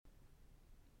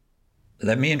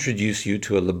Let me introduce you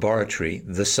to a laboratory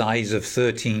the size of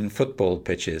 13 football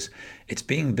pitches. It's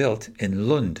being built in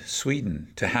Lund,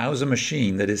 Sweden, to house a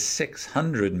machine that is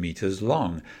 600 meters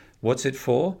long. What's it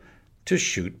for? To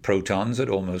shoot protons at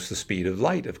almost the speed of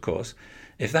light, of course.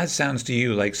 If that sounds to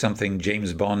you like something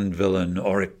James Bond villain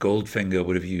Auric Goldfinger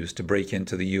would have used to break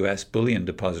into the US bullion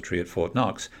depository at Fort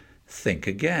Knox, think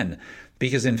again,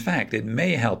 because in fact it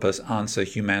may help us answer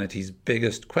humanity's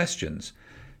biggest questions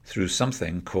through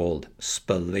something called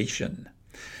spallation.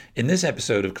 In this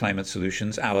episode of Climate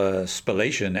Solutions, our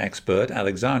spallation expert,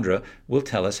 Alexandra, will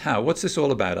tell us how. What's this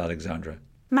all about, Alexandra?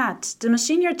 Matt, the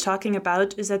machine you're talking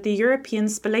about is at the European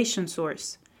Spallation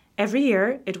Source. Every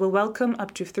year, it will welcome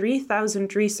up to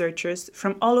 3,000 researchers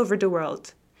from all over the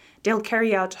world. They'll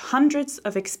carry out hundreds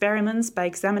of experiments by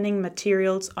examining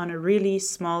materials on a really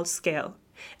small scale.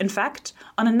 In fact,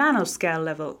 on a nanoscale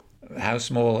level. How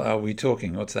small are we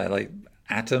talking? What's that, like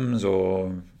atoms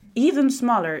or...? Even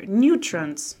smaller,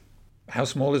 neutrons. How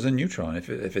small is a neutron if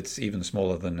it's even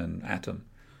smaller than an atom?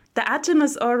 The atom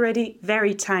is already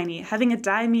very tiny, having a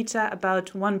diameter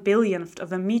about 1/1000th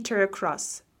of a meter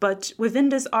across. But within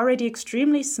this already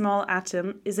extremely small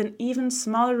atom is an even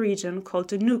smaller region called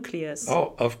the nucleus.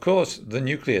 Oh, of course, the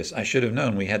nucleus. I should have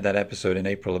known. We had that episode in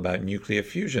April about nuclear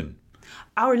fusion.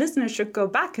 Our listeners should go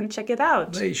back and check it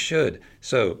out. They should.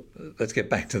 So let's get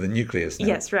back to the nucleus now.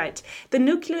 Yes, right. The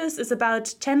nucleus is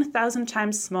about 10,000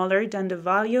 times smaller than the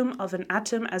volume of an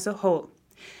atom as a whole.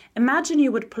 Imagine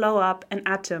you would blow up an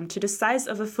atom to the size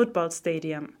of a football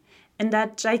stadium. In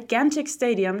that gigantic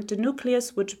stadium, the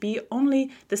nucleus would be only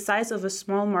the size of a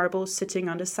small marble sitting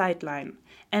on the sideline.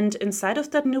 And inside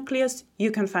of that nucleus,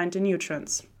 you can find the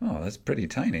neutrons. Oh, that's pretty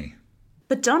tiny.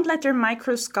 But don't let their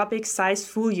microscopic size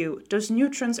fool you. Those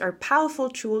neutrons are powerful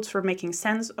tools for making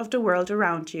sense of the world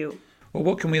around you. Well,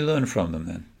 what can we learn from them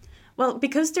then? Well,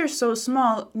 because they're so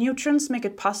small, neutrons make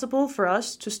it possible for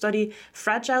us to study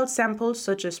fragile samples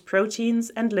such as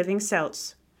proteins and living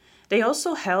cells. They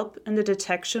also help in the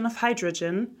detection of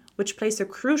hydrogen, which plays a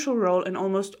crucial role in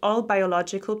almost all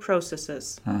biological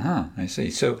processes. I see.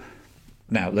 So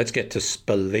now let's get to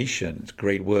spallation. It's a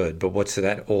great word, but what's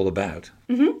that all about?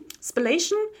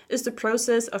 Spallation is the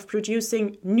process of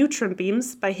producing neutron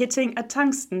beams by hitting a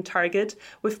tungsten target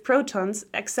with protons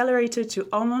accelerated to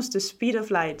almost the speed of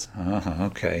light.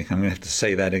 Okay. I'm going to have to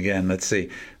say that again. Let's see.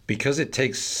 Because it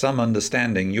takes some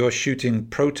understanding, you're shooting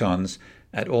protons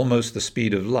at almost the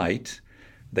speed of light.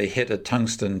 They hit a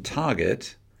tungsten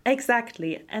target.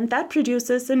 Exactly, and that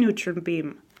produces a neutron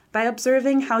beam. By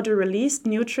observing how the released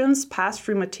neutrons pass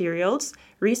through materials,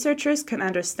 researchers can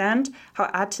understand how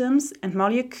atoms and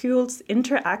molecules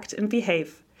interact and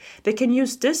behave. They can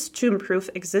use this to improve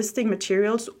existing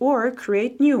materials or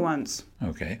create new ones.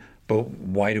 Okay, but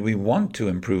why do we want to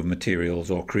improve materials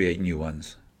or create new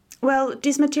ones? Well,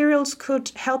 these materials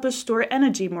could help us store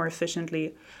energy more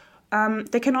efficiently.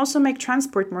 They can also make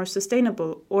transport more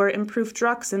sustainable or improve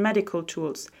drugs and medical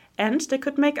tools. And they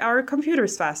could make our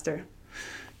computers faster.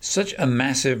 Such a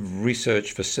massive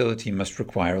research facility must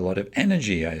require a lot of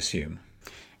energy, I assume.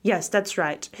 Yes, that's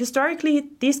right. Historically,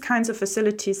 these kinds of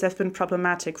facilities have been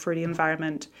problematic for the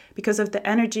environment because of the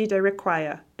energy they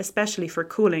require, especially for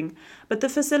cooling. But the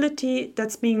facility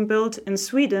that's being built in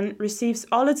Sweden receives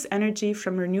all its energy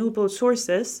from renewable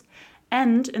sources.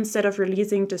 And instead of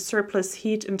releasing the surplus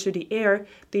heat into the air,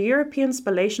 the European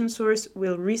Spallation Source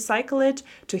will recycle it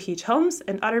to heat homes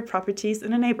and other properties in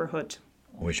the neighborhood.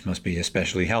 Which must be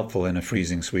especially helpful in a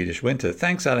freezing Swedish winter.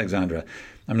 Thanks, Alexandra.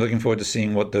 I'm looking forward to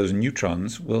seeing what those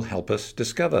neutrons will help us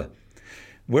discover.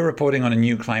 We're reporting on a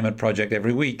new climate project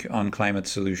every week on Climate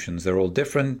Solutions. They're all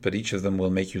different, but each of them will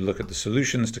make you look at the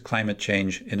solutions to climate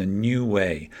change in a new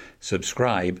way.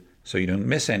 Subscribe so you don't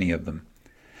miss any of them.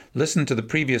 Listen to the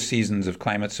previous seasons of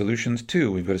Climate Solutions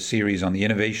too. We've got a series on the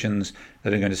innovations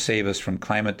that are going to save us from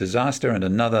climate disaster and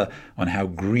another on how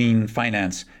green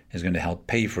finance is going to help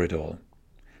pay for it all.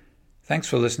 Thanks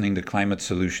for listening to Climate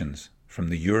Solutions from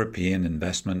the European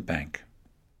Investment Bank.